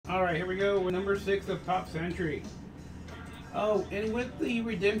Alright, here we go. We're number 6 of Pop Century. Oh, and with the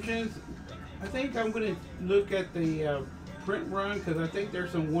redemptions, I think I'm going to look at the print run because I think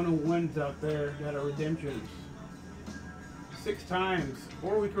there's some 101s out there that are redemptions. 6 times.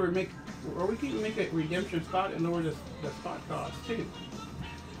 Or we could make a redemption spot and lower the spot cost too.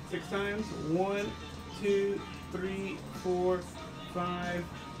 6 times. 1, 2, 3, 4, 5,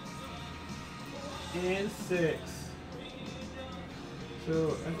 and 6.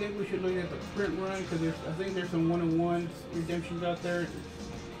 So I think we should look at the print run because I think there's some 101 redemptions out there.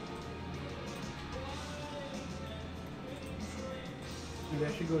 And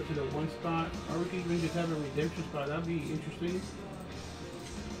that should go to the 1 spot, or we could even just have a redemption spot. That'd be interesting.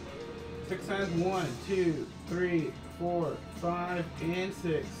 6 times. 1, 2, 3, 4, 5, and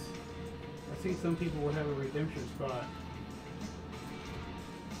 6. I think some people will have a redemption spot.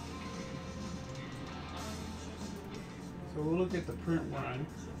 So we'll look at the print run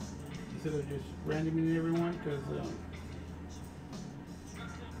instead of just randoming everyone because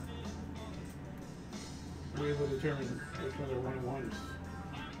we're able to determine which ones are 101s.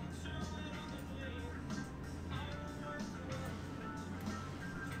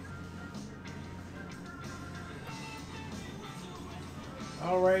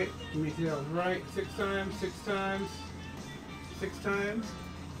 Alright, let me see that was right. 6 times, 6 times, 6 times.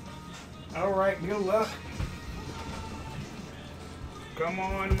 Alright, good luck. Come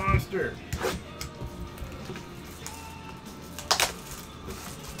on, monster.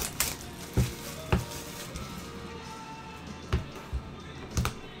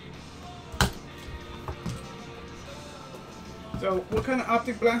 So, what kind of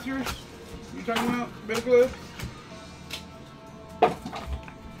optic blasters you talking about? Better gloves?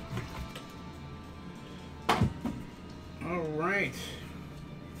 Alright.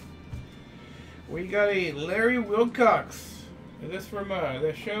 We got a Larry Wilcox. Is this from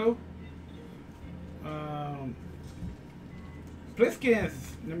that show? Pliskins.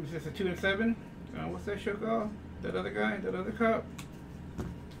 Number 2 and 7. What's that show called? That other guy? That other cop?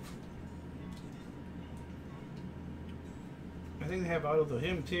 I think they have autos of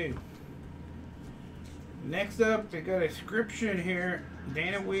him too. Next up, they got a description here.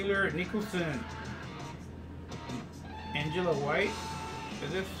 Dana Wheeler, Nicholson, Angela White.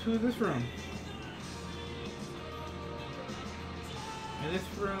 Who's this from? And this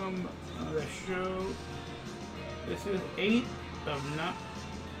from the show. This is 8 of 9.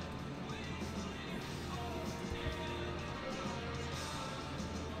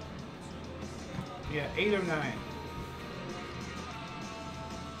 Yeah, 8 of 9.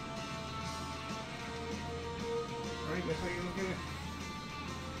 Alright, that's how you look at it.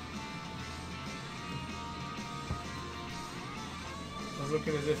 I was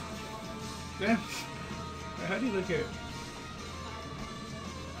looking at this. Yeah. How do you look at it?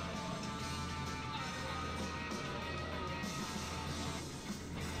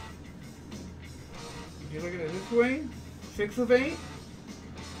 You look at it this way, 6 of 8,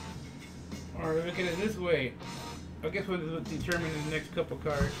 or look at it this way. I guess we'll determine in the next couple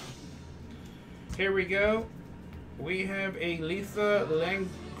cards. Here we go. We have a Lisa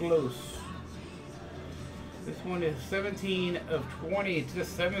Langlos. This one is 17 of 20 to the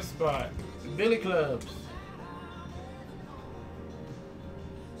 7th spot. Billy Clubs.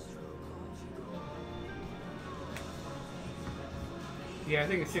 Yeah, I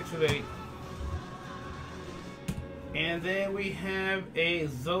think it's 6 of 8. And then we have a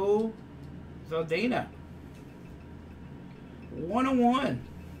Zaldana. 101.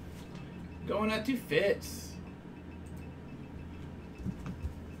 Going out to Fitz.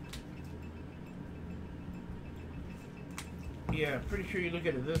 Yeah, pretty sure you look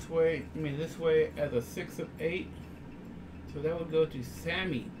at it this way. I mean this way as a 6 of 8. So that would go to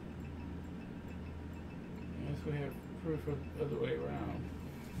Sammy. Unless we have proof of the other way around.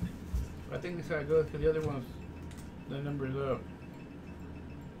 I think that's how it goes because the other one's the number's up.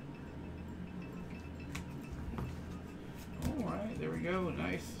 Alright, there we go.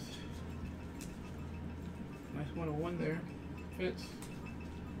 Nice 101 there. Fits.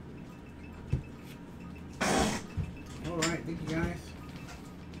 Alright, thank you guys.